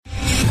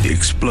The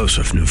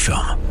explosive new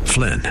film,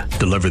 Flynn,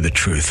 deliver the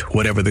truth,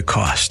 whatever the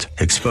cost.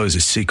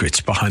 Exposes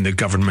secrets behind the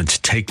government's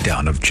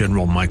takedown of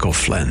General Michael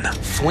Flynn.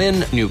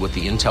 Flynn knew what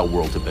the intel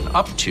world had been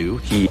up to.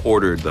 He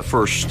ordered the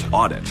first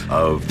audit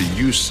of the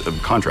use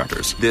of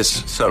contractors.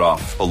 This set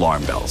off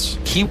alarm bells.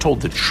 He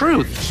told the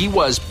truth. He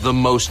was the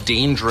most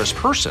dangerous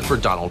person for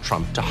Donald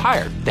Trump to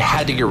hire. They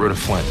had to get rid of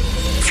Flynn.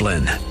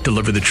 Flynn,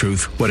 deliver the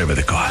truth, whatever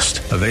the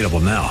cost. Available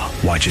now.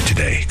 Watch it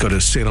today. Go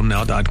to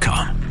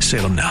salemnow.com.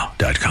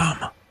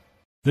 salemnow.com.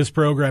 This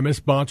program is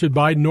sponsored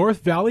by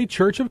North Valley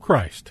Church of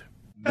Christ.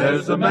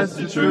 There's a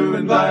message true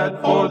and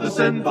glad for the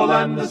sinful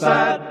and the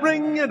sad.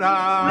 Ring it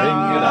out,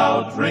 ring it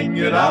out, ring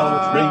it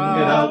out,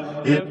 ring it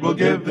out. It will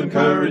give them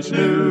courage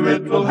new.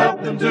 It will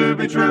help them to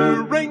be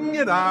true. Ring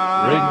it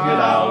out, ring it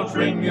out,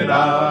 ring it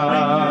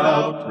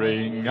out,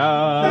 ring it out. Ring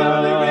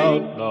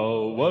out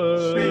the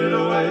word. Speed it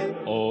away.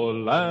 Oh,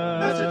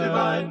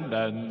 land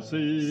and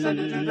sea. Send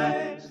it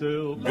today.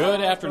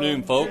 Good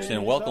afternoon, folks,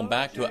 and welcome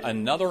back to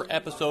another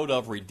episode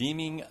of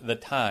Redeeming the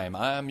Time.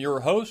 I am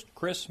your host,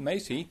 Chris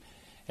Macy,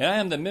 and I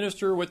am the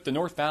minister with the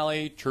North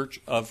Valley Church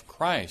of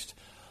Christ.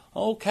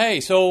 Okay,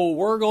 so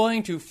we're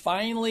going to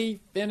finally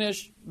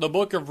finish the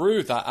book of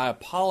Ruth. I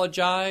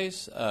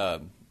apologize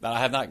that I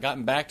have not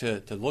gotten back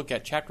to look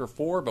at chapter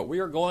 4, but we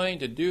are going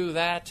to do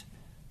that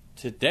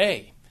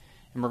today.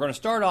 And we're going to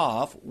start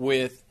off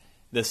with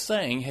the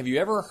saying, have you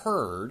ever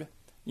heard,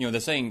 the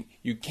saying,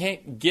 you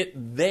can't get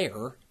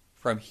there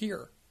from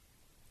here?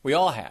 We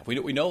all have.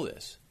 We know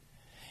this.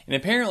 And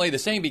apparently the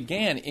saying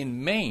began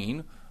in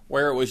Maine,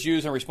 where it was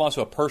used in response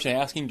to a person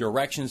asking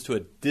directions to a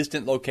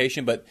distant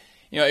location, but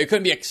it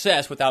couldn't be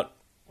accessed without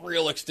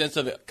real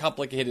extensive,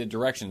 complicated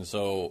directions.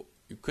 So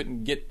you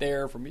couldn't get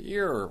there from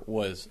here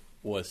was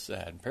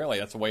said. Apparently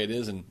that's the way it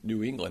is in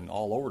New England,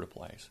 all over the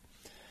place.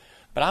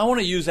 But I want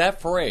to use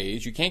that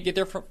phrase, you can't get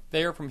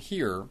there from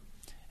here,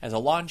 as a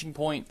launching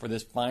point for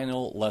this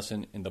final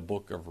lesson in the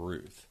book of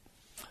Ruth.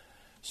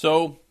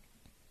 So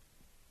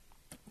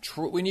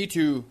we need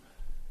to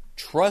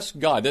trust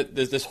God.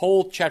 This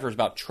whole chapter is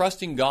about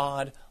trusting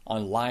God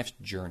on life's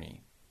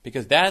journey,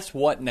 because that's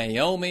what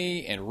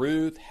Naomi and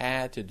Ruth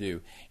had to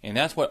do, and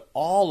that's what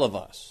all of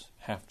us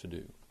have to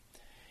do.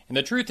 And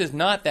the truth is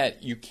not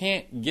that you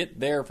can't get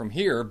there from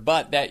here,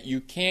 but that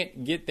you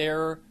can't get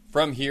there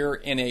from here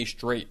in a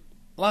straight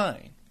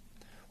line.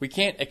 We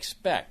can't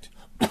expect,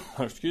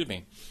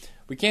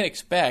 we can't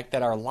expect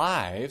that our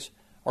lives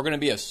are going to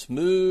be a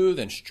smooth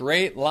and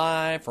straight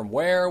line from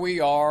where we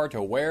are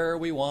to where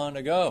we want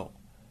to go.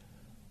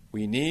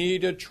 We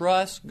need to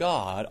trust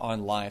God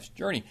on life's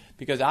journey,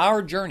 because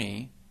our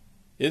journey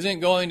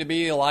isn't going to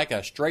be like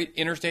a straight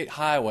interstate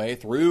highway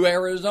through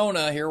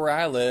Arizona, here where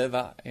I live,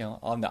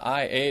 on the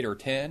I-8 or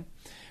 10.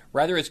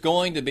 Rather, it's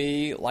going to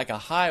be like a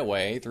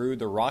highway through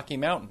the Rocky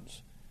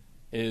Mountains.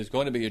 It is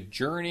going to be a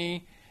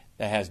journey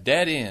that has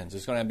dead ends.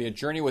 It's going to be a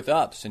journey with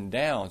ups and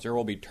downs. There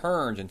will be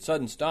turns and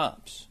sudden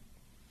stops.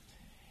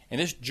 And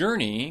this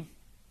journey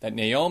that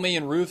Naomi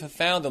and Ruth have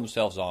found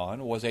themselves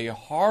on was a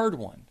hard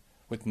one,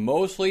 with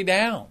mostly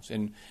downs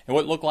and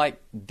what looked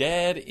like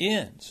dead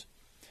ends.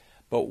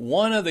 But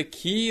one of the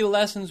key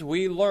lessons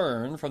we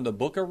learn from the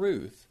book of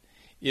Ruth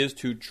is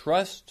to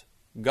trust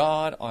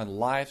God on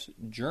life's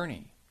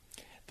journey.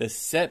 The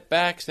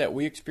setbacks that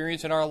we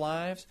experience in our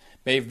lives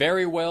may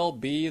very well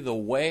be the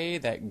way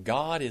that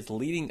God is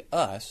leading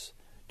us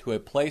to a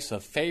place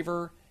of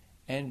favor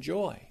and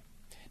joy.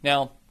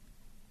 Now,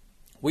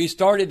 we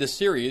started the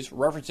series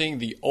referencing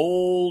the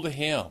old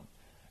hymn,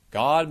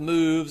 God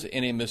Moves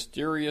in a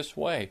Mysterious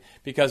Way,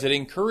 because it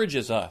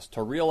encourages us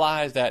to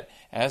realize that,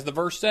 as the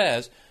verse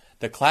says,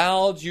 the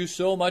clouds you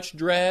so much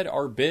dread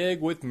are big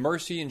with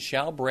mercy and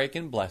shall break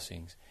in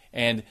blessings.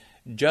 And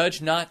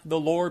judge not the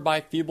Lord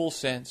by feeble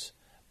sense,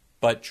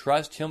 but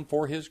trust him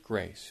for his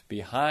grace.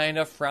 Behind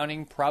a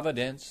frowning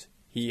providence,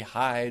 he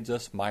hides a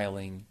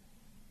smiling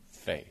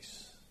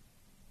face.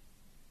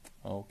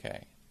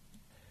 Okay.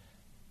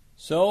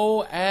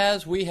 So,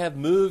 as we have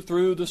moved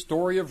through the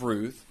story of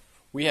Ruth,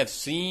 we have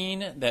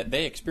seen that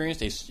they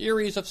experienced a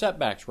series of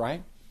setbacks,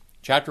 right?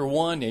 Chapter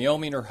 1,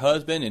 Naomi and her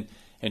husband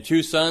and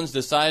two sons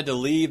decided to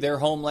leave their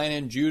homeland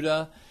in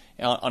Judah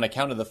on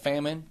account of the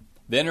famine.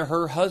 Then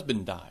her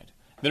husband died.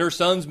 Then her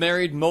sons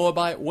married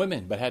Moabite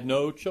women but had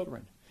no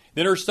children.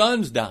 Then her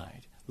sons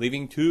died,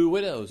 leaving two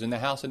widows in the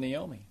house of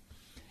Naomi.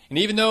 And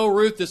even though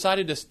Ruth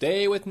decided to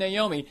stay with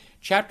Naomi,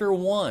 chapter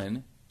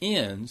 1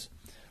 ends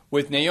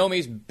with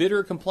Naomi's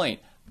bitter complaint.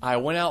 I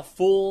went out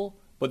full,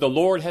 but the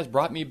Lord has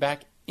brought me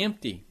back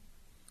empty.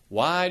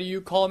 Why do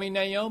you call me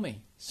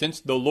Naomi,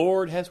 since the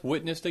Lord has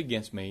witnessed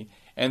against me,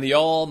 and the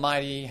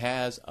Almighty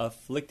has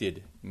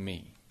afflicted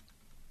me?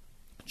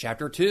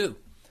 Chapter 2.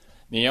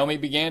 Naomi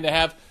began to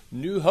have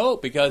new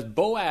hope because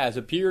Boaz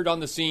appeared on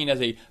the scene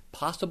as a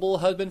possible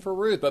husband for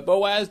Ruth, but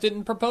Boaz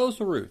didn't propose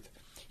to Ruth.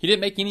 He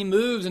didn't make any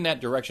moves in that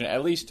direction.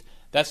 At least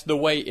that's the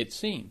way it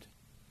seemed.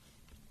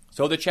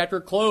 So the chapter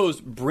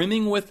closed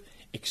brimming with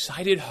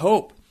excited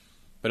hope,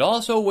 but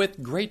also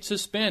with great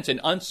suspense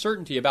and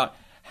uncertainty about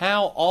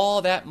how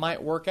all that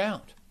might work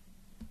out.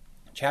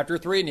 Chapter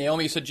 3,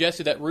 Naomi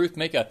suggested that Ruth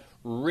make a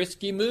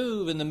risky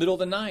move in the middle of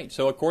the night.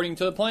 So according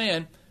to the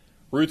plan,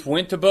 Ruth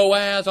went to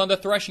Boaz on the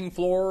threshing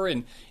floor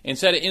and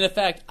said, in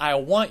effect, I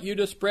want you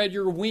to spread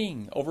your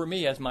wing over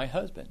me as my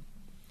husband.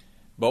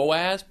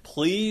 Boaz,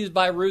 pleased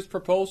by Ruth's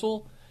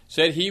proposal,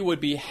 said he would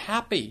be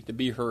happy to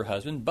be her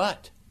husband,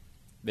 but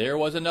there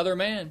was another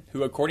man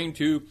who, according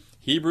to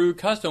Hebrew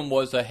custom,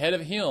 was ahead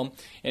of him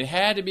and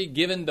had to be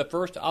given the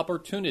first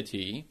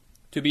opportunity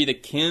to be the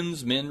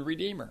kinsman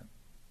redeemer.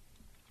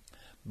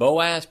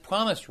 Boaz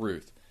promised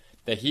Ruth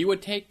that he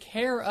would take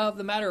care of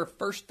the matter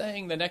first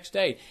thing the next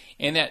day,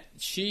 and that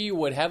she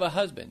would have a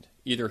husband,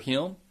 either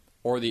him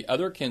or the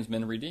other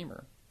kinsman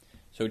redeemer.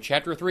 So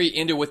chapter 3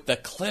 ended with the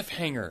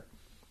cliffhanger.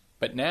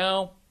 But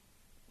now,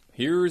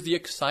 here's the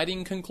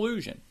exciting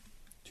conclusion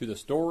to the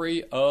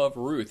story of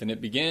Ruth, and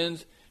it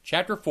begins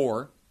chapter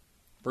 4,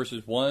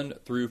 verses 1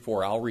 through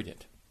 4. I'll read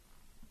it.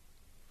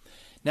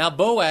 Now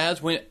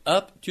Boaz went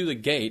up to the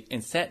gate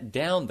and sat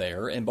down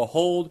there, and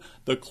behold,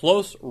 the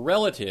close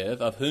relative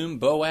of whom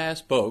Boaz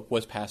spoke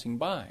was passing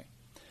by.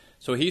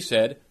 So he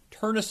said,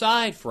 Turn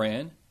aside,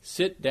 friend,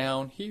 sit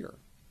down here.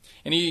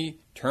 And he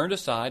turned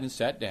aside and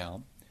sat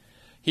down.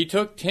 He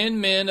took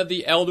 10 men of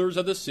the elders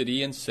of the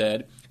city and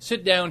said,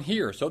 Sit down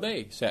here. So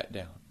they sat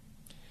down.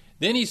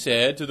 Then he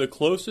said to the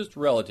closest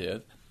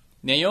relative,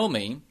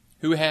 Naomi,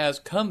 who has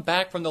come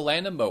back from the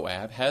land of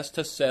Moab, has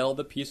to sell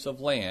the piece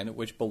of land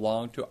which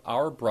belonged to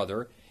our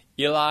brother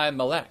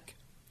Elimelech.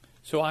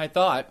 So I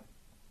thought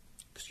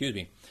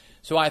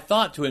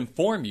to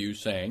inform you,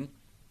 saying,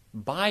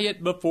 Buy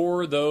it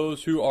before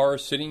those who are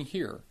sitting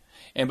here,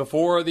 and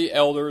before the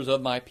elders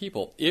of my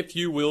people. If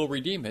you will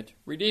redeem it,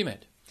 redeem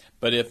it.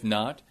 But if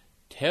not,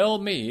 tell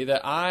me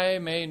that I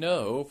may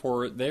know,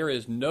 for there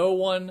is no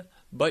one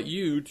but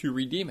you to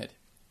redeem it,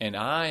 and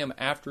I am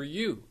after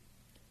you.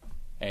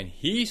 And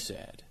he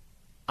said,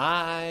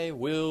 I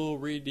will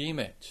redeem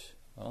it.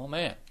 Oh,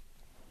 man.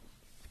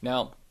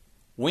 Now,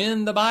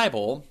 when the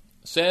Bible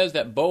says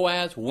that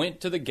Boaz went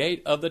to the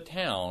gate of the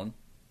town,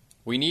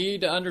 we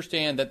need to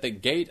understand that the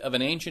gate of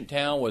an ancient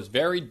town was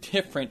very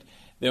different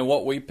than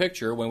what we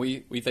picture when we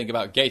think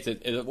about gates.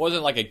 It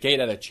wasn't like a gate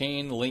at a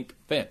chain link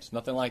fence,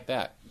 nothing like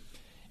that.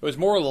 It was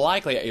more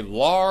likely a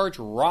large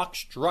rock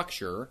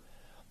structure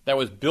that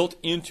was built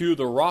into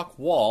the rock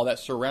wall that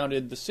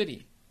surrounded the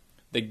city.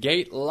 The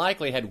gate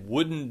likely had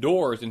wooden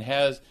doors and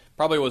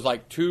probably was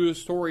like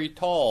 2-story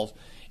tall.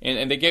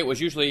 And the gate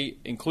was usually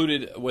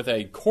included with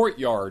a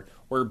courtyard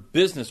where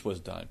business was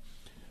done.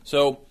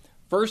 So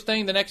first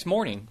thing the next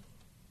morning,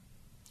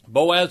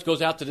 Boaz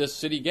goes out to this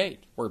city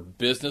gate where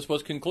business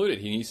was concluded.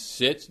 He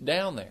sits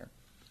down there.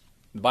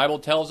 The Bible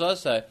tells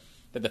us that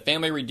the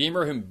family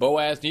redeemer whom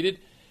Boaz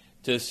needed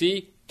to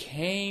see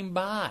came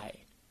by.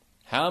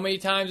 How many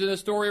times in the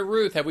story of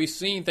Ruth have we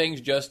seen things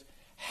just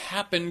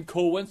happen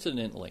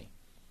coincidentally?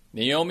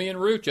 Naomi and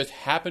Ruth just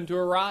happened to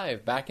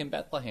arrive back in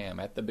Bethlehem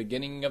at the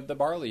beginning of the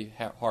barley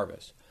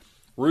harvest.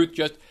 Ruth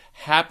just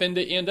happened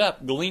to end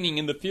up gleaning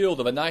in the field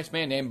of a nice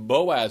man named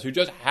Boaz, who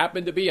just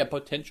happened to be a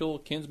potential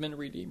kinsman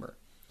redeemer.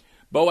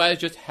 Boaz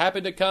just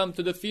happened to come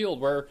to the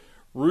field where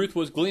Ruth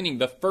was gleaning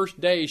the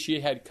first day she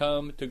had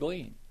come to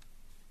glean.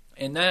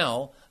 And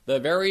now, the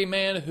very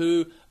man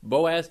who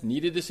Boaz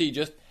needed to see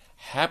just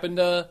happened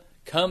to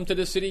come to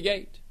the city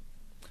gate.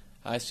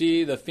 I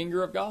see the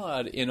finger of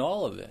God in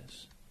all of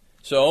this.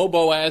 So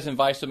Boaz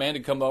invites the man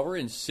to come over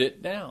and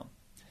sit down.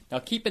 Now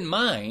keep in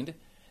mind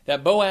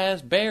that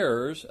Boaz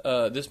bears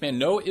this man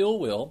no ill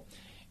will,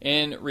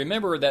 and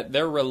remember that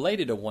they're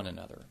related to one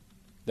another.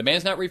 The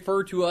man's not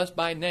referred to us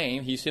by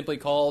name. He's simply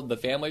called the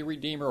family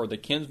redeemer or the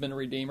kinsman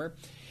redeemer.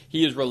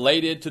 He is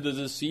related to the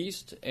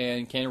deceased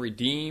and can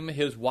redeem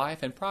his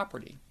wife and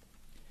property.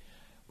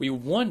 We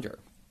wonder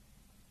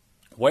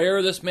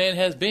where this man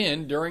has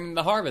been during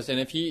the harvest, and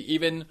if he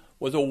even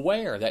was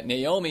aware that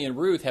Naomi and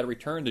Ruth had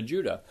returned to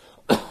Judah.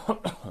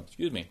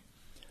 Excuse me.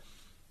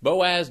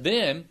 Boaz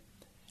then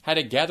had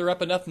to gather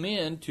up enough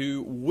men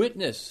to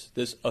witness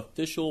this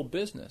official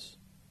business.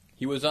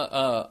 He was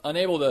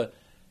able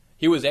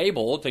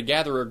to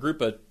gather a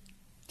group of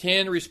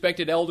 10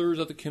 respected elders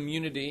of the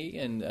community,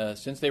 and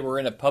since they were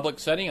in a public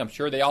setting, I'm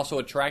sure they also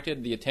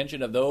attracted the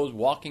attention of those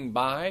walking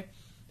by.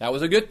 That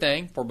was a good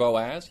thing for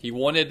Boaz. He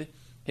wanted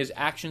his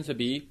actions to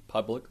be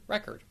public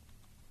record.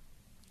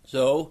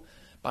 So,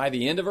 by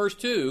the end of verse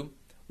 2,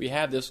 we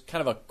have this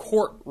kind of a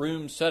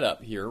courtroom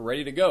setup here,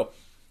 ready to go.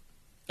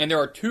 And there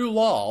are 2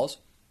 laws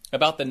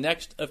about the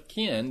next of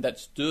kin that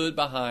stood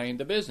behind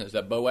the business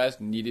that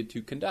Boaz needed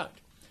to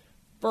conduct.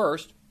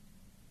 First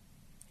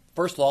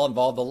law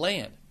involved the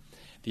land.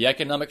 The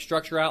economic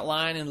structure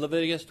outlined in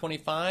Leviticus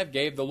 25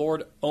 gave the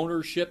Lord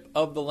ownership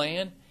of the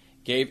land,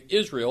 gave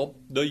Israel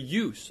the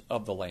use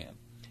of the land.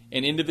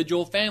 And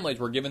individual families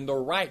were given the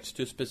rights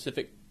to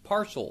specific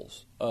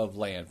parcels of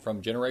land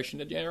from generation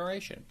to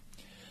generation.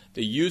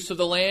 The use of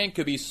the land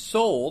could be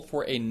sold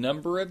for a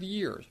number of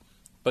years,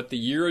 but the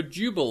year of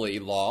Jubilee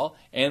law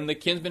and the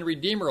kinsman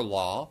redeemer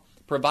law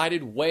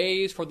provided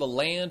ways for the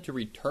land to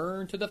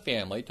return to the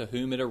family to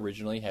whom it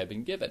originally had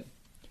been given.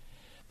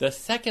 The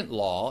second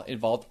law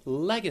involved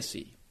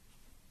legacy.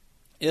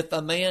 If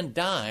a man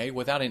died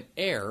without an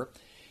heir,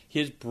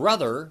 his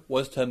brother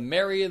was to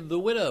marry the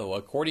widow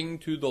according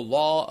to the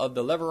law of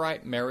the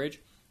Levirate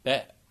marriage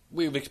that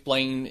we've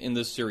explained in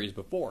this series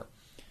before.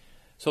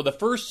 So the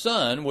first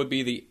son would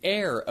be the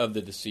heir of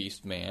the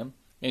deceased man,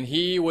 and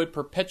he would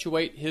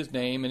perpetuate his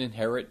name and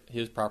inherit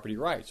his property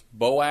rights.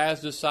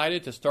 Boaz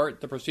decided to start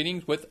the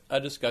proceedings with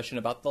a discussion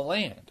about the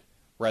land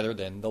rather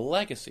than the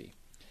legacy.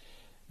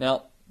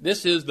 Now,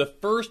 this is the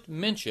first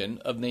mention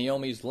of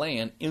Naomi's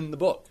land in the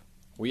book.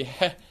 We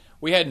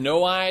had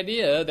no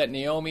idea that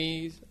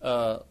Naomi's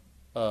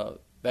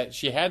that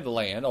she had the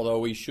land, although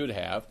we should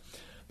have,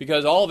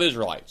 because all of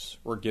Israelites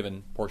were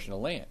given a portion of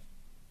land.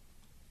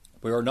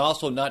 We are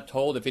also not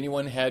told if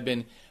anyone had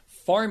been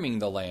farming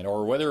the land,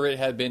 or whether it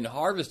had been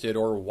harvested,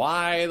 or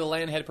why the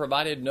land had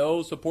provided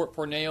no support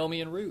for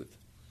Naomi and Ruth.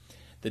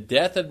 The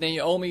death of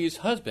Naomi's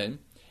husband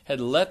had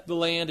left the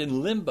land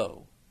in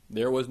limbo.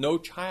 There was no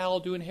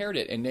child to inherit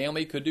it, and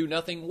Naomi could do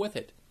nothing with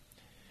it.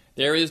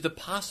 There is the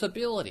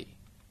possibility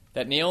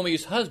that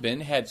Naomi's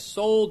husband had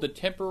sold the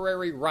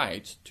temporary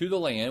rights to the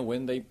land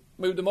when they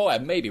moved to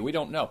Moab. Maybe, we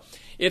don't know.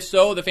 If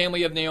so, the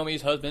family of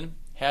Naomi's husband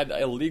had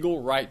a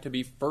legal right to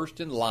be first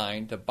in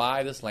line to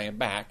buy this land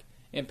back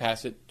and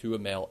pass it to a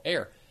male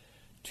heir.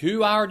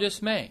 To our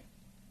dismay,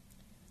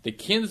 the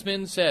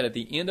kinsman said at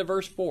the end of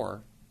verse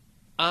 4,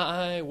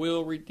 I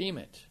will redeem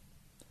it.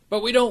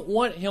 But we don't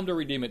want him to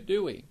redeem it,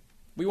 do we?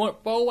 We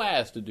want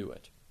Boaz to do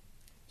it.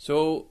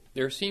 So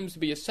there seems to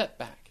be a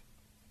setback.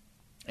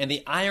 And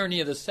the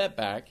irony of the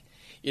setback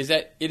is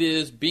that it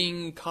is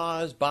being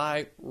caused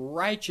by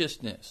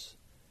righteousness.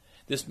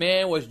 This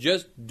man was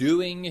just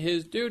doing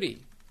his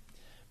duty.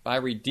 By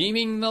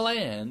redeeming the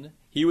land,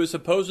 he was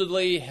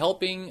supposedly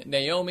helping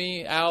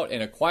Naomi out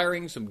and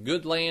acquiring some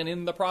good land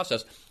in the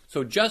process.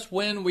 So just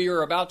when we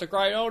are about to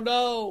cry, oh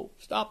no,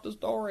 stop the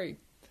story,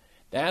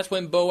 that's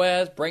when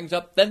Boaz brings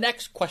up the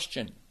next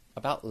question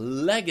about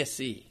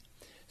legacy.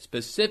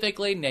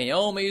 Specifically,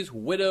 Naomi's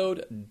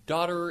widowed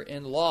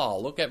daughter-in-law.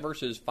 Look at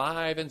verses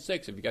 5 and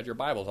 6. If you got your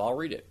Bibles, I'll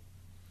read it.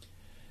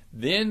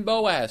 Then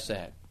Boaz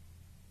said,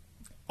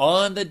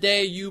 on the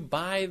day you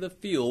buy the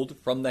field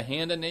from the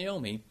hand of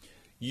Naomi,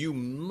 you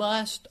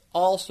must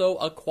also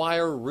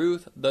acquire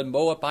Ruth the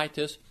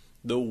Moabitess,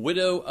 the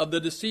widow of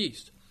the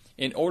deceased,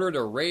 in order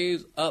to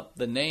raise up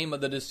the name of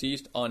the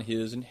deceased on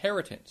his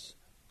inheritance.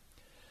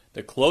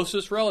 The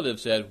closest relative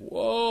said,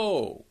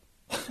 whoa,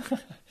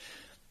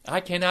 I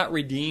cannot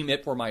redeem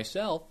it for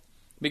myself,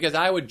 because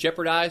I would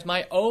jeopardize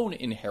my own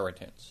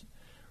inheritance.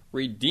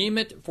 Redeem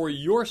it for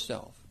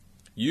yourself.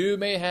 You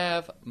may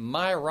have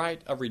my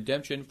right of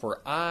redemption,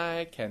 for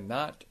I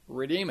cannot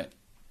redeem it.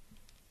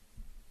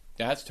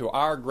 That's to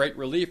our great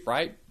relief,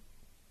 right?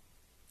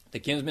 The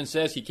kinsman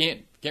says he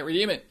can't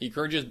redeem it. He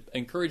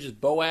encourages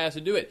Boaz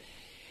to do it.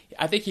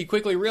 I think he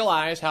quickly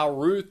realized how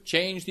Ruth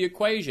changed the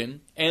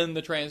equation and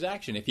the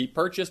transaction. If he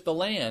purchased the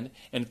land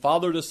and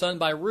fathered a son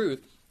by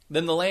Ruth,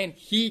 then the land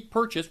he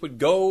purchased would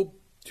go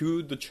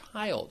to the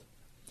child.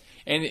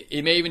 And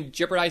it may even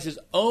jeopardize his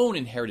own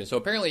inheritance. So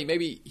apparently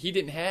maybe he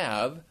didn't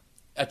have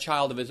a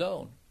child of his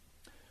own.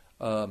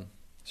 And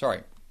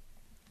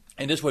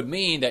this would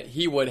mean that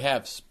he would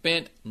have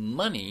spent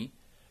money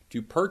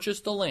to purchase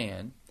the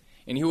land,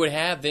 and he would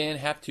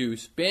have to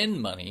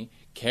spend money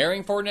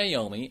caring for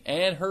Naomi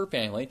and her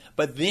family,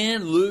 but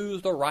then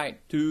lose the right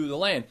to the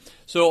land.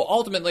 So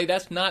ultimately,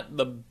 that's not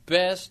the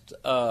best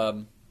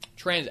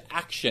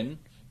transaction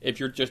if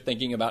you're just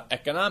thinking about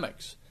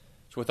economics.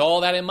 So with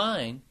all that in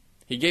mind,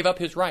 he gave up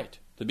his right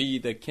to be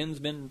the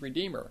kinsman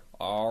redeemer.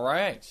 All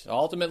right.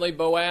 Ultimately,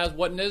 Boaz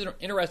wasn't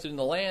interested in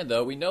the land,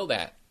 though. We know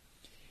that.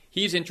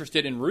 He's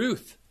interested in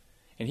Ruth,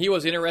 and he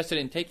was interested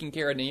in taking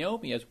care of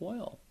Naomi as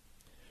well.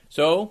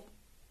 So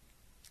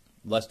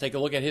let's take a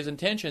look at his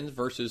intentions,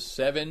 verses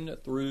 7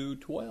 through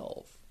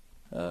 12.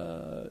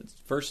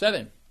 Verse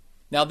 7.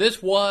 Now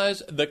this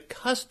was the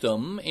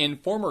custom in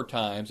former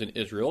times in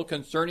Israel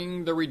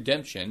concerning the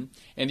redemption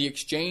and the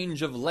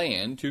exchange of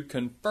land to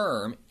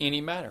confirm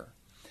any matter.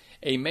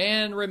 A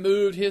man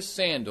removed his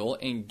sandal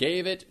and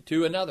gave it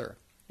to another,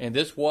 and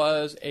this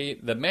was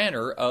the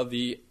manner of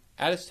the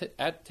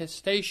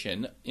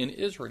attestation in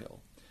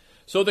Israel.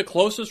 So the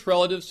closest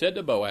relative said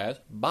to Boaz,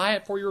 buy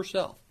it for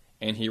yourself,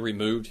 and he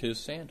removed his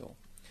sandal.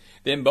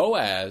 Then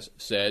Boaz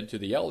said to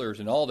the elders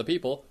and all the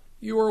people,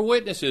 you are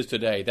witnesses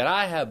today that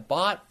I have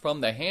bought from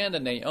the hand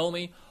of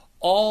Naomi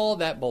all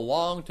that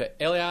belonged to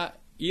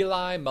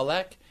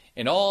Elimelech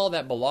and all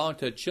that belonged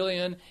to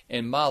Chilion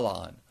and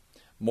Mahlon.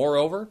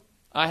 Moreover,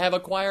 I have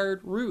acquired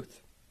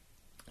Ruth,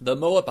 the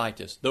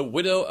Moabitess, the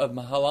widow of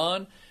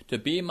Mahlon, to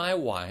be my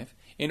wife,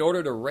 in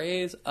order to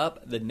raise up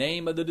the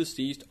name of the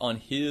deceased on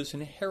his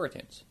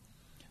inheritance,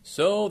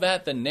 so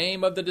that the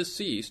name of the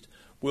deceased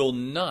will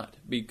not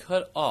be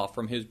cut off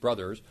from his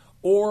brothers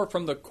or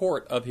from the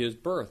court of his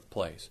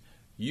birthplace.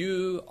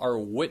 You are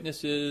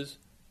witnesses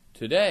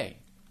today.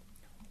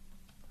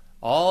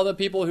 All the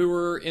people who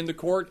were in the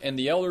court and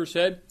the elders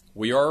said,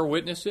 we are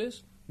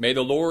witnesses. May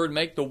the Lord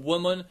make the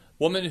woman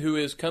woman who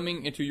is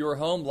coming into your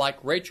home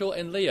like Rachel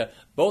and Leah,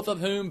 both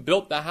of whom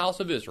built the house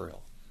of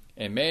Israel.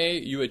 And may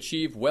you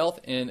achieve wealth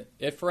in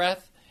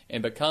Ephrath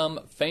and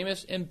become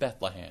famous in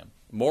Bethlehem.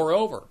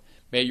 Moreover,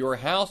 may your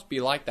house be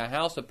like the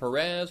house of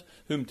Perez,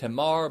 whom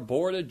Tamar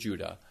bore to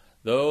Judah,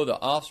 through the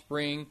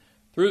offspring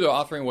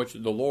which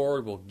the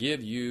Lord will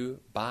give you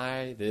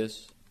by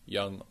this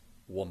young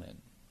woman.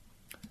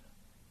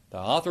 The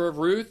author of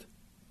Ruth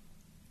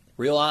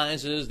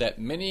realizes that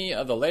many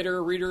of the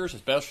later readers,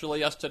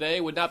 especially us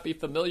today, would not be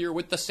familiar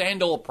with the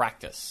sandal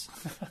practice.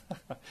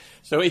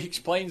 So he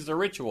explains the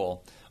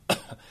ritual.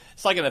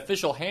 It's like an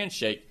official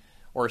handshake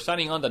or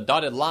signing on the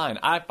dotted line.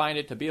 I find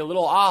it to be a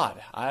little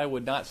odd. I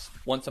would not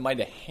want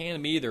somebody to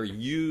hand me their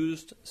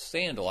used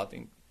sandal. I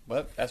think,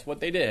 well, that's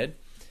what they did.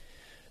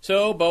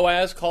 So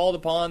Boaz called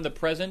upon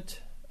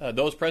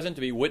those present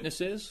to be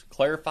witnesses,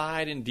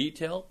 clarified in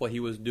detail what he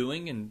was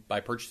doing and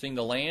by purchasing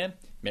the land,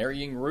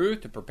 marrying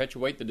Ruth to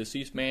perpetuate the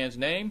deceased man's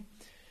name.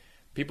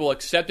 People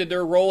accepted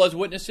their role as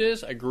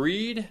witnesses,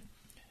 agreed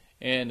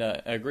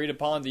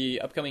upon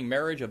the upcoming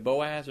marriage of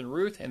Boaz and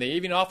Ruth, and they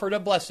even offered a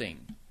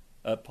blessing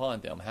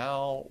upon them.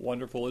 How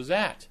wonderful is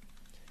that?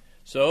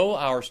 So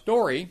our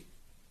story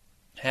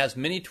has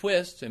many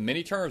twists and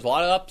many turns, a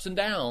lot of ups and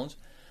downs,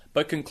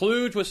 but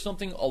concludes with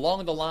something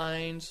along the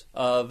lines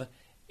of,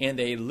 and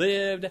they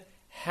lived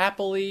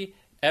happily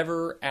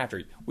ever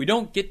after. We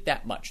don't get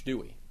that much, do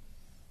we?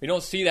 We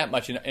don't see that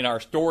much in our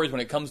stories when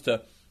it comes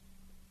to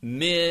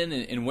men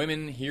and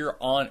women here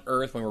on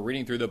earth when we're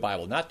reading through the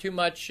Bible. Not too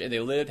much, and they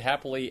lived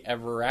happily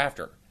ever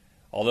after.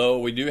 Although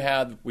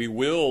we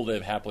will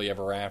live happily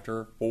ever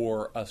after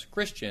for us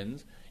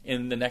Christians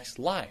in the next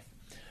life.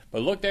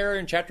 But look there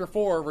in chapter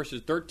 4,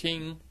 verses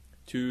 13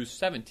 to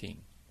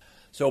 17.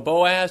 So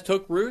Boaz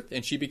took Ruth,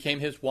 and she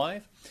became his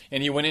wife,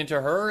 and he went into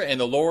her, and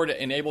the Lord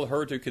enabled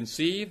her to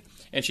conceive,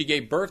 and she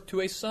gave birth to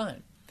a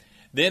son.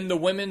 Then the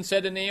women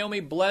said to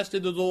Naomi, Blessed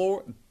is the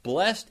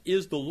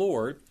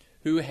Lord,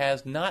 who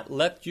has not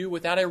left you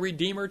without a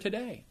redeemer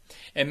today.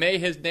 And may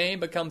his name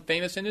become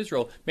famous in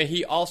Israel. May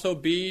he also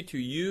be to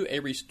you a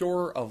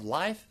restorer of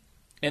life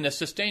and a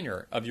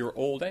sustainer of your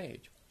old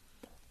age.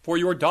 For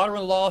your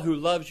daughter-in-law who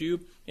loves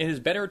you and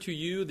is better to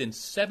you than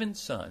 7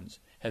 sons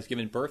has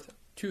given birth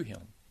to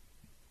him.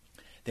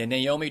 Then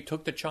Naomi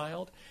took the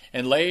child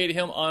and laid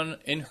him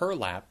in her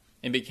lap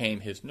and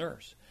became his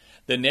nurse.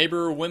 The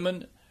neighbor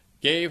women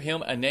gave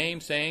him a name,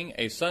 saying,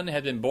 A son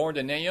has been born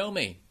to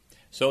Naomi.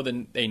 So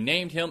then they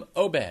named him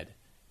Obed.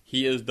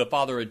 He is the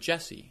father of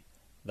Jesse,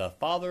 the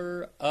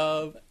father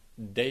of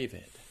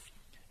David.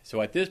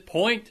 So at this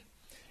point,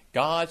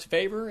 God's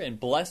favor and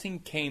blessing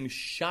came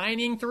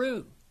shining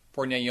through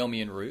for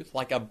Naomi and Ruth,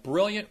 like a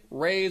brilliant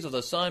rays of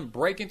the sun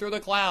breaking through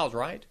the clouds,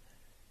 right?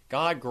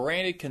 God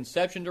granted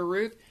conception to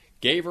Ruth.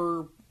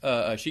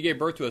 She gave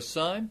birth to a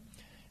son.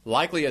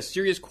 Likely a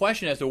serious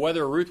question as to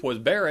whether Ruth was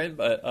barren,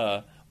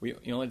 but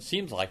it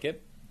seems like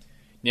it.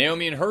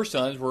 Naomi and her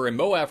sons were in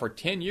Moab for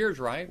 10 years,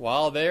 right?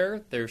 While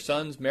there, their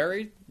sons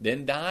married,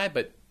 then died,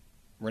 but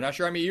we're not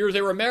sure how many years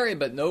they were married,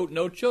 but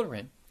no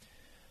children.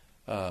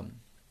 But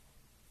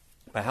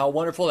how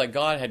wonderful that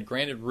God had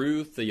granted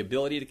Ruth the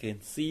ability to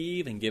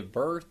conceive and give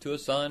birth to a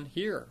son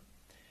here.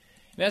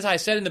 And as I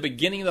said in the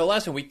beginning of the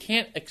lesson, we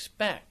can't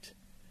expect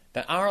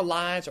that our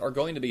lives are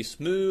going to be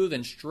smooth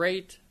and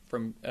straight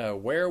from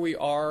where we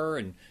are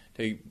and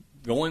to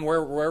going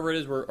wherever it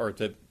is, or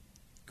to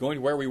going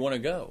to where we want to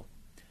go.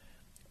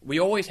 We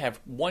always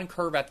have one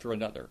curve after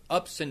another,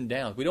 ups and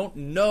downs. We don't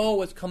know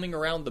what's coming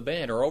around the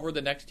bend or over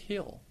the next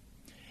hill.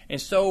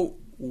 And so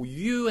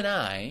you and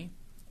I,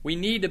 we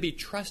need to be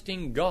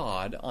trusting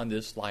God on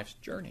this life's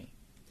journey.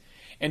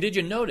 And did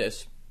you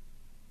notice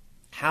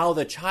how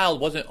the child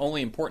wasn't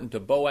only important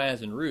to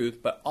Boaz and Ruth,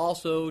 but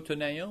also to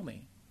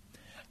Naomi?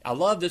 I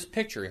love this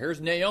picture.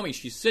 Here's Naomi.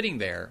 She's sitting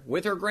there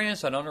with her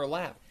grandson on her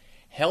lap,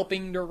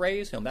 helping to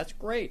raise him. That's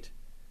great.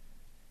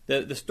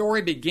 The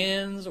story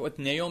begins with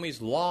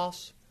Naomi's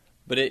loss,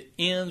 but it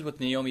ends with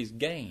Naomi's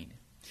gain.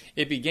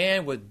 It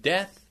began with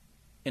death,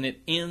 and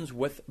it ends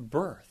with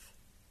birth.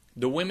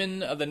 The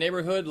women of the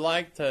neighborhood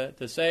like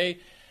to say,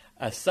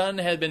 a son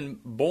had been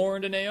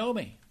born to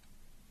Naomi.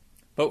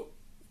 But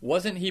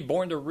wasn't he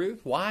born to Ruth?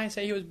 Why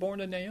say he was born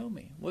to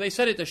Naomi? Well, they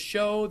said it to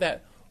show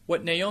that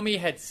what Naomi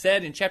had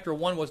said in chapter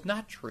 1 was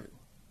not true.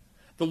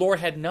 The Lord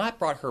had not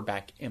brought her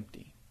back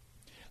empty.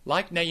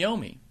 Like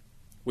Naomi,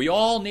 we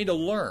all need to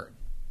learn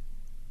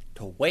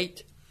to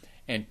wait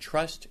and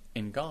trust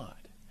in God.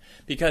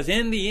 Because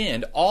in the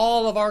end,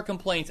 all of our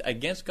complaints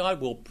against God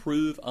will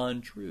prove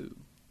untrue.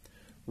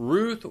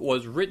 Ruth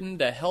was written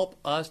to help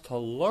us to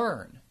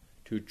learn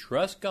to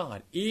trust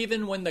God,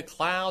 even when the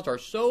clouds are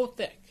so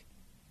thick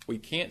we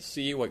can't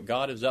see what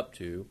God is up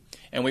to,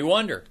 and we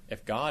wonder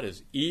if God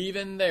is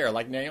even there,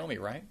 like Naomi,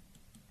 right?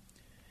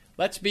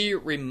 Let's be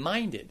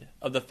reminded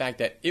of the fact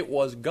that it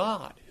was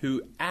God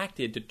who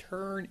acted to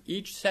turn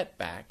each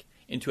setback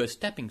into a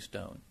stepping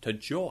stone to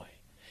joy,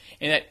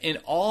 and that in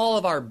all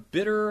of our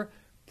bitter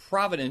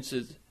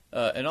providences,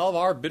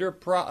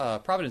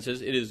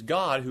 it is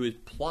God who is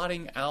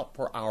plotting out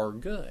for our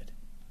good.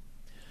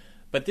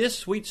 But this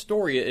sweet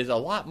story is a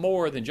lot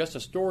more than just a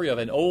story of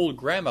an old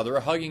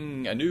grandmother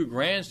hugging a new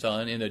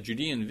grandson in a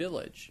Judean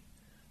village.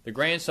 The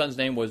grandson's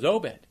name was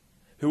Obed,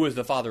 who was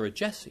the father of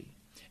Jesse.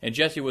 And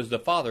Jesse was the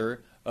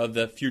father of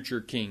the future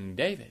King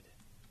David.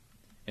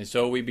 And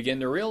so we begin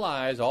to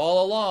realize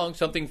all along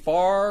something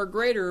far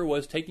greater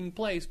was taking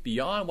place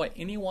beyond what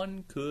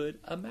anyone could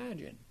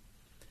imagine.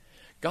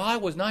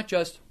 God was not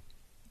just,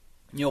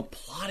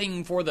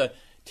 plotting for the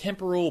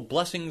temporal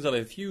blessings of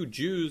a few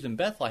Jews in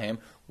Bethlehem.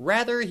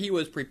 Rather, he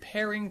was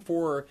preparing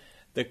for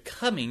the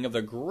coming of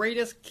the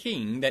greatest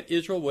king that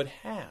Israel would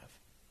have,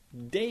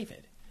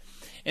 David.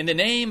 And the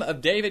name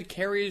of David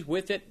carries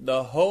with it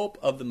the hope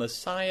of the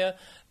Messiah,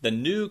 the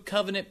new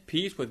covenant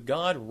peace with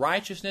God,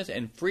 righteousness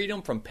and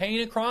freedom from pain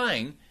and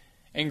crying,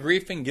 and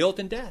grief and guilt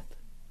and death.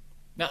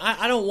 Now,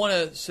 I don't want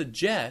to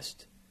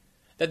suggest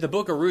that the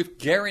book of Ruth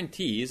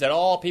guarantees that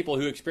all people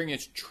who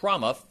experience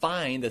trauma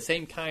find the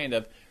same kind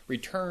of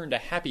return to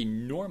happy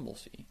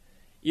normalcy.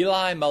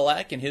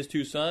 Elimelech and his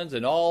 2 sons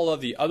and all of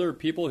the other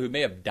people who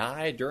may have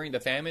died during the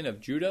famine of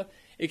Judah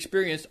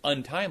experienced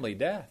untimely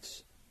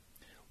deaths.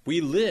 We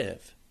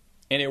live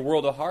in a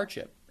world of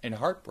hardship and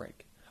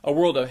heartbreak, a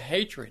world of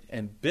hatred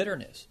and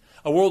bitterness,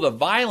 a world of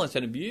violence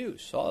and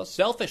abuse,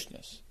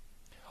 selfishness.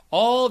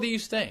 All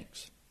these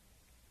things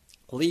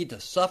lead to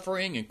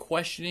suffering and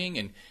questioning,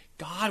 and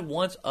God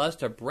wants us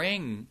to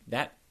bring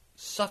that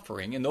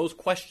suffering and those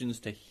questions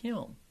to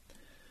Him.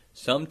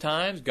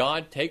 Sometimes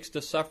God takes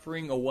the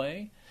suffering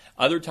away.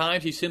 Other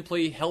times He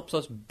simply helps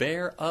us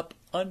bear up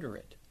under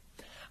it.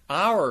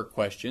 Our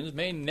questions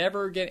may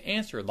never get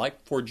answered,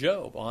 like for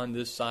Job on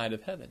this side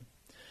of heaven.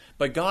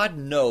 But God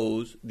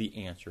knows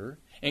the answer,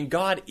 and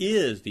God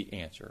is the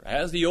answer.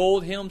 As the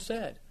old hymn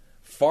said,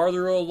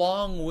 farther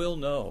along we'll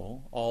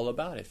know all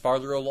about it.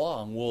 Farther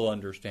along we'll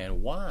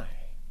understand why.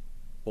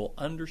 We'll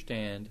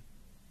understand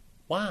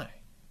why.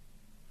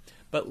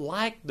 But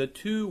like the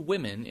 2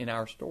 women in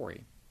our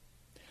story,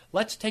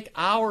 let's take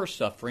our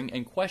suffering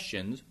and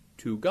questions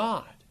to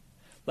God.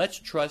 Let's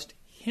trust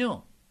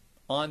Him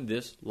on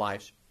this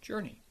life's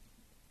journey.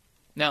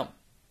 Now,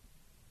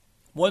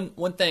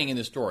 one thing in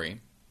this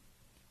story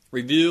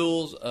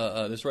reveals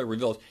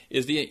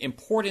is the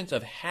importance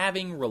of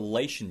having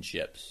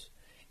relationships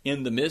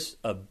in the midst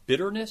of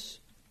bitterness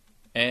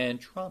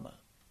and trauma.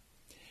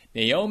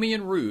 Naomi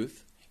and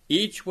Ruth,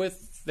 each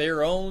with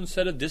their own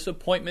set of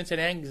disappointments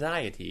and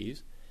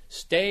anxieties,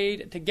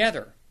 stayed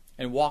together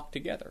and walked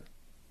together.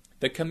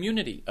 The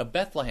community of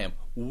Bethlehem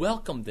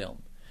welcomed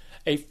them.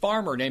 A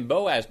farmer named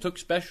Boaz took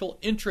special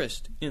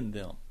interest in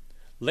them.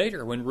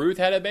 Later, when Ruth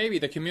had a baby,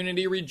 the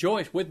community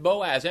rejoiced with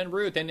Boaz and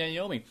Ruth and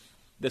Naomi.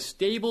 The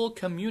stable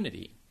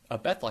community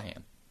of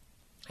Bethlehem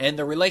and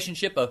the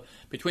relationship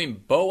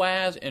between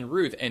Boaz and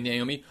Ruth and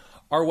Naomi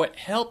are what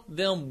helped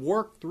them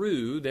work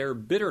through their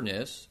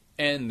bitterness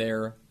and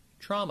their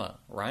trauma,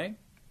 right?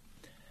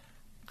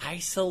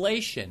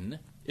 Isolation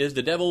is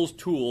the devil's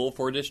tool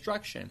for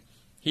destruction.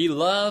 He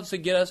loves to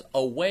get us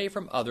away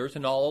from others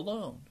and all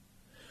alone.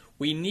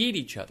 We need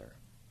each other.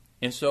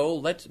 And so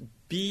let's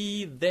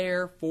be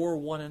there for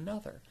one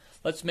another.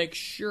 Let's make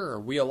sure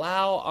we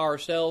allow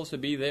ourselves to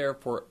be there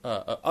for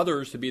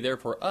others to be there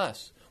for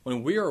us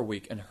when we are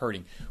weak and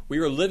hurting. We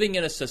are living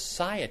in a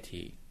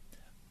society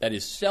that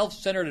is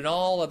self-centered and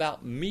all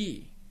about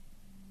me.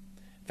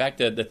 In fact,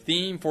 the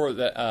theme for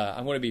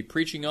I'm going to be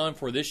preaching on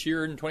for this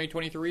year in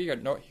 2023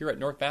 here at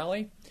North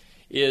Valley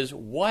is,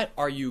 what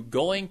are you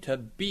going to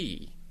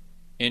be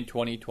in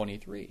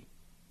 2023?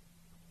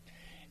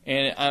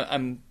 And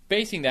I'm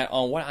basing that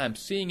on what I'm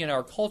seeing in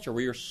our culture.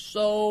 We are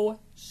so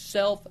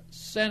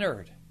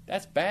self-centered.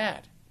 That's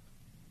bad.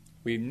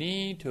 We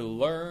need to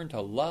learn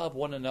to love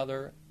one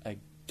another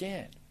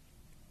again.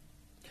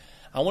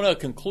 I want to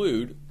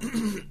conclude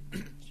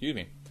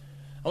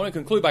I want to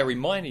conclude by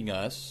reminding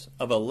us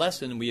of a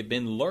lesson we have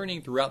been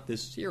learning throughout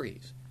this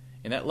series.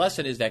 And that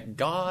lesson is that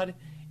God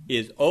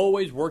is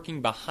always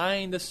working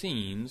behind the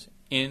scenes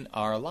in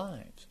our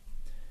lives.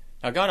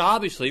 Now, God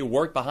obviously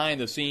worked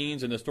behind the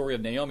scenes in the story of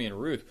Naomi and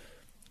Ruth.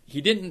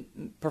 He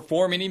didn't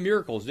perform any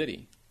miracles, did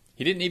He?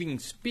 He didn't even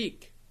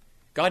speak.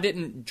 God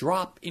didn't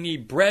drop any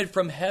bread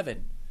from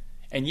heaven.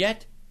 And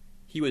yet,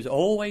 He was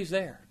always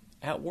there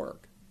at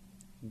work.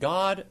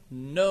 God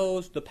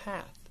knows the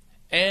path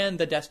and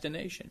the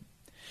destination.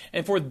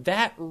 And for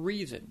that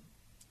reason,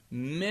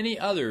 many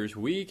other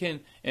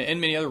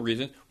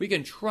reasons, we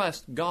can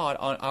trust God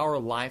on our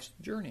life's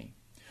journey.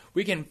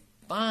 We can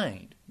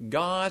find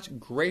God's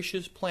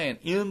gracious plan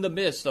in the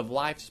midst of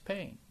life's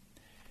pain.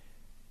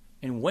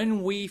 And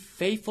when we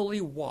faithfully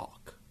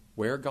walk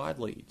where God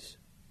leads,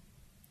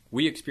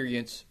 we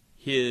experience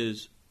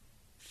His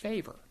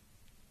favor.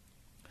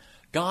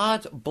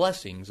 God's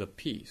blessings of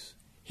peace,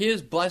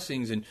 His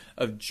blessings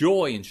of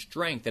joy and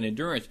strength and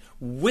endurance,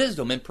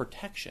 wisdom and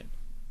protection.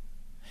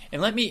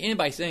 And let me end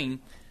by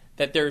saying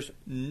that there's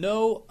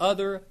no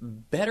other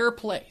better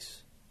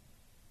place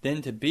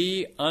than to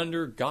be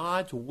under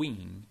God's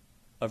wing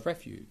of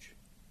refuge.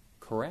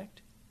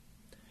 Correct?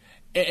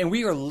 And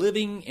we are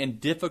living in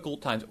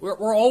difficult times.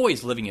 We're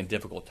always living in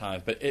difficult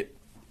times, but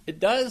it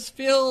does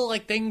feel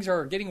like things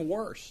are getting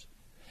worse.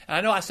 And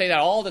I know I say that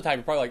all the time.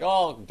 You're probably like,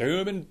 oh,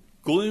 doom and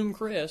gloom,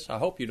 Chris. I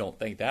hope you don't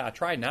think that. I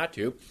try not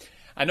to.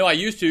 I know I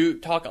used to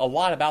talk a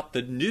lot about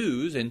the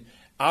news and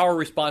our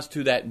response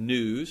to that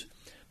news,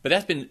 but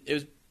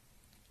it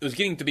was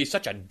getting to be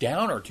such a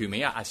downer to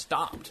me, I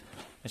stopped.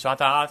 And so I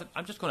thought,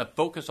 I'm just going to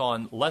focus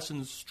on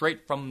lessons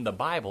straight from the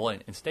Bible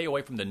and stay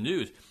away from the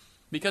news,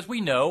 because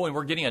we know, and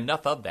we're getting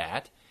enough of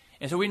that,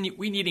 and so we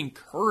need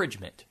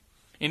encouragement.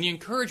 And the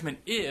encouragement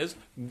is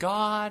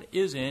God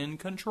is in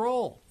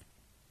control.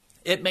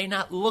 It may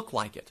not look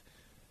like it,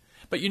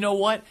 but you know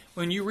what?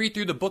 When you read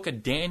through the book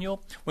of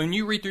Daniel, when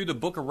you read through the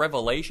book of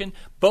Revelation,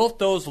 both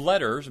those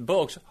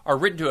books are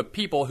written to a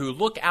people who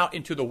look out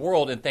into the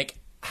world and think,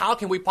 how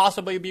can we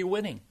possibly be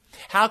winning?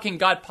 How can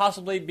God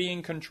possibly be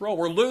in control?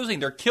 We're losing.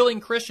 They're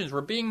killing Christians.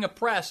 We're being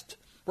oppressed.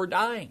 We're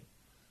dying.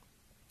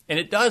 And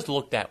it does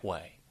look that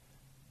way.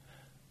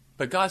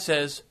 But God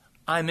says,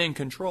 I'm in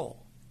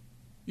control.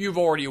 You've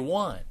already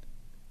won.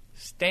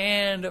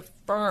 Stand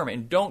firm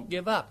and don't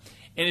give up.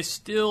 And it's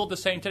still the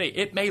same today.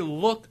 It may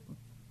look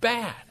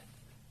bad.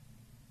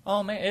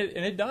 Oh, man,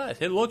 and it does.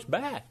 It looks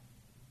bad.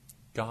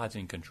 God's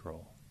in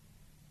control.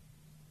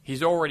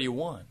 He's already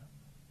won.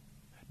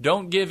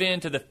 Don't give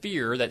in to the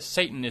fear that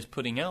Satan is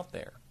putting out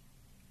there.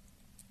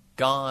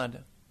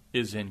 God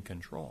is in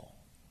control.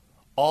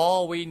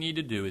 All we need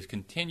to do is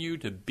continue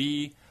to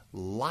be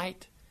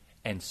light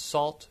and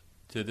salt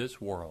to this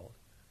world.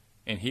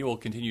 And He will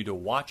continue to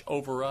watch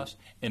over us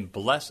and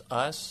bless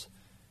us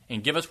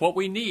and give us what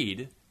we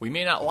need. We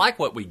may not like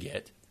what we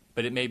get,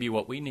 but it may be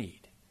what we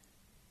need.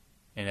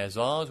 And as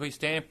long as we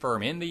stand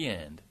firm in the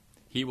end,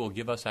 He will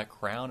give us that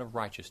crown of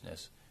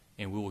righteousness,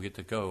 and we will get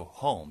to go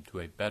home to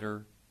a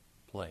better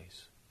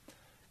place.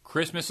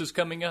 Christmas is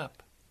coming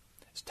up.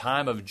 It's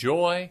time of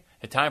joy,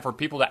 a time for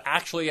people to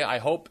actually, I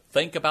hope,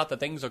 think about the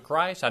things of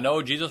Christ. I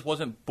know Jesus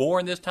wasn't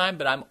born this time,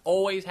 but I'm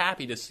always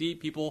happy to see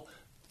people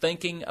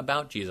thinking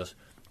about Jesus.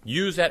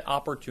 Use that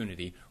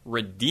opportunity.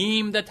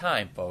 Redeem the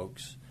time,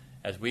 folks,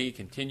 as we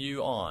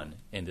continue on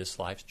in this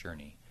life's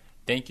journey.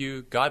 Thank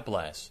you, God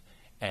bless,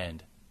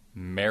 and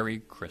Merry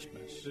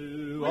Christmas.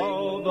 To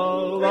all the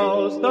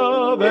lost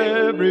of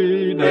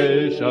every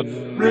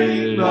nation,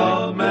 bring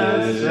the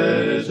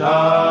message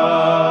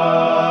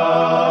out.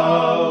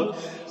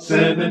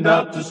 Sin and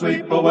doubt to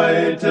sweep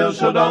away till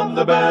shall dawn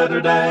the better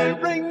day.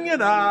 Ring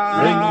it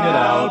out, ring it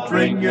out,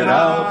 ring it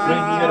out,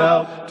 ring it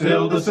out,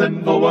 till the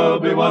sinful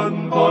world be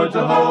won for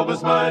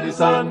Jehovah's mighty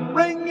Son.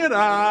 Ring it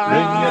out,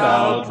 ring it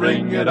out,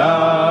 ring it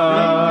out.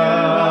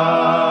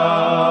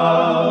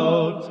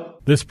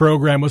 This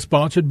program was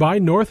sponsored by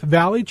North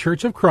Valley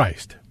Church of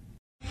Christ.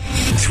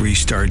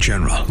 3-star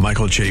General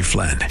Michael J.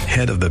 Flynn,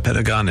 head of the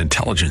Pentagon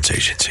Intelligence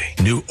Agency,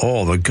 knew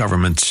all the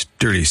government's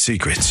dirty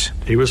secrets.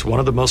 He was one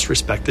of the most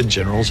respected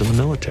generals in the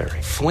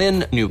military.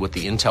 Flynn knew what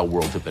the intel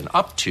world had been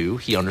up to.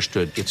 He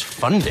understood its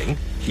funding.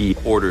 He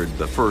ordered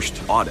the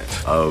first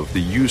audit of the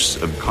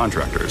use of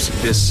contractors.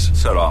 This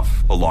set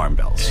off alarm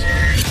bells.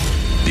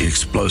 The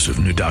explosive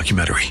new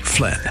documentary,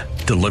 Flynn,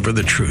 Deliver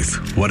the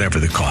Truth, Whatever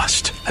the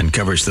Cost,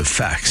 uncovers the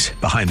facts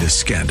behind this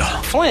scandal.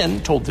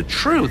 Flynn told the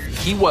truth.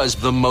 He was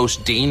the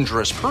most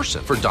dangerous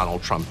person for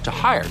Donald Trump to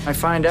hire. I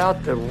find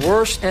out the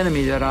worst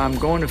enemy that I'm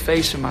going to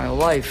face in my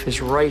life is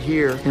right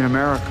here in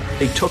America.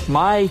 They took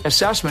my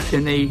assessment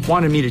and they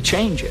wanted me to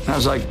change it. And I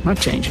was like, I'm not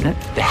changing it.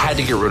 They had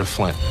to get rid of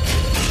Flynn.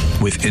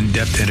 With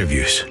in-depth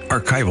interviews,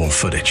 archival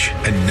footage,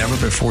 and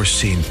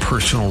never-before-seen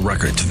personal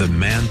records of the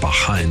man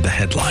behind the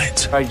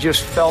headlines. I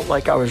just felt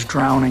like I was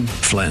drowning.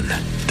 Flynn,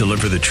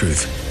 Deliver the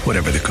Truth,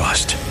 Whatever the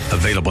Cost.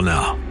 Available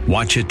now.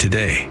 Watch it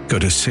today. Go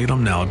to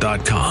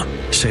salemnow.com.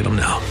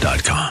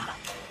 salemnow.com.